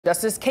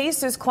Just as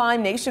cases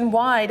climb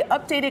nationwide,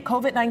 updated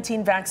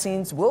COVID-19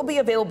 vaccines will be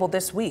available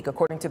this week,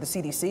 according to the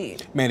CDC.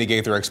 Mandy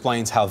Gaither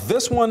explains how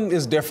this one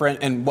is different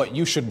and what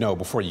you should know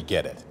before you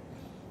get it.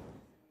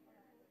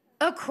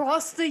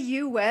 Across the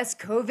U.S.,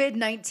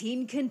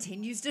 COVID-19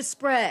 continues to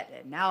spread,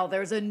 and now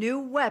there's a new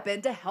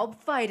weapon to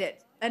help fight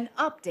it. An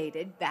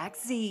updated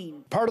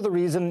vaccine. Part of the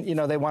reason,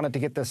 they wanted to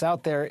get this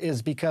out there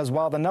is because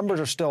while the numbers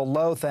are still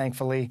low,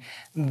 thankfully,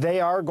 they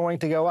are going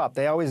to go up.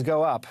 They always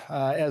go up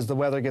as the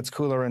weather gets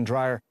cooler and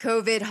drier.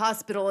 COVID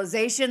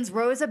hospitalizations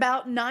rose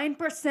about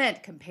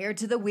 9% compared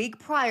to the week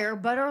prior,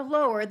 but are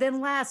lower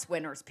than last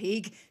winter's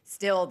peak.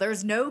 Still,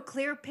 there's no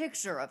clear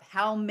picture of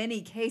how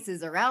many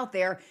cases are out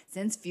there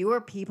since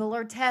fewer people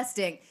are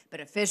testing,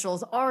 but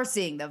officials are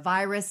seeing the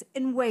virus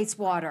in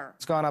wastewater.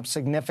 It's gone up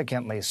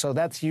significantly, so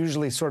that's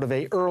usually sort of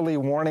a early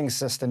warning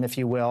system, if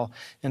you will,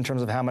 in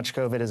terms of how much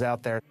COVID is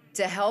out there.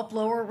 To help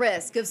lower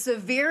risk of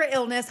severe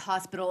illness,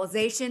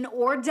 hospitalization,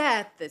 or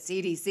death, the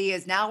CDC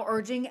is now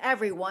urging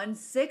everyone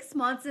 6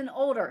 months and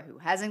older who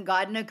hasn't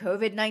gotten a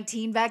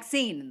COVID-19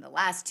 vaccine in the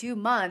last 2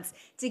 months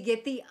to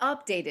get the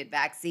updated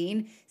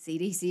vaccine.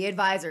 CDC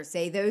advisors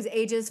say those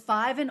ages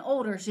 5 and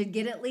older should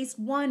get at least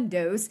 1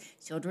 dose.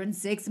 Children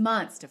 6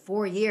 months to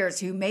 4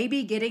 years who may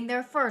be getting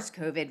their first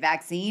COVID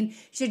vaccine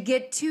should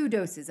get 2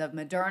 doses of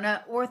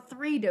Moderna or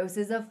 3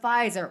 doses of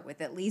Pfizer,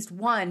 with at least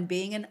 1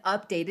 being an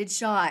updated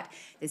shot.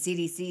 The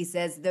CDC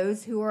says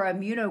those who are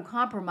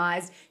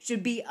immunocompromised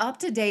should be up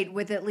to date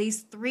with at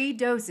least 3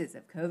 doses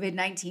of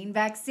COVID-19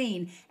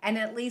 vaccine, and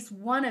at least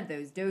 1 of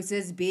those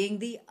doses being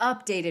the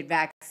updated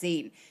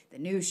vaccine. The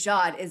new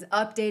shot is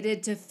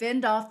updated to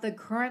fend off the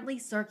currently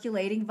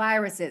circulating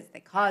viruses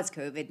that cause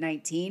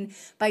COVID-19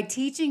 by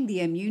teaching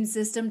the immune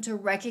system to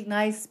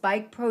recognize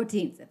spike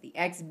proteins of the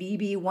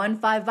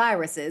XBB.1.5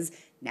 viruses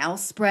now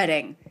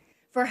spreading.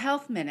 For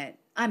Health Minute,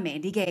 I'm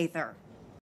Mandy Gaither.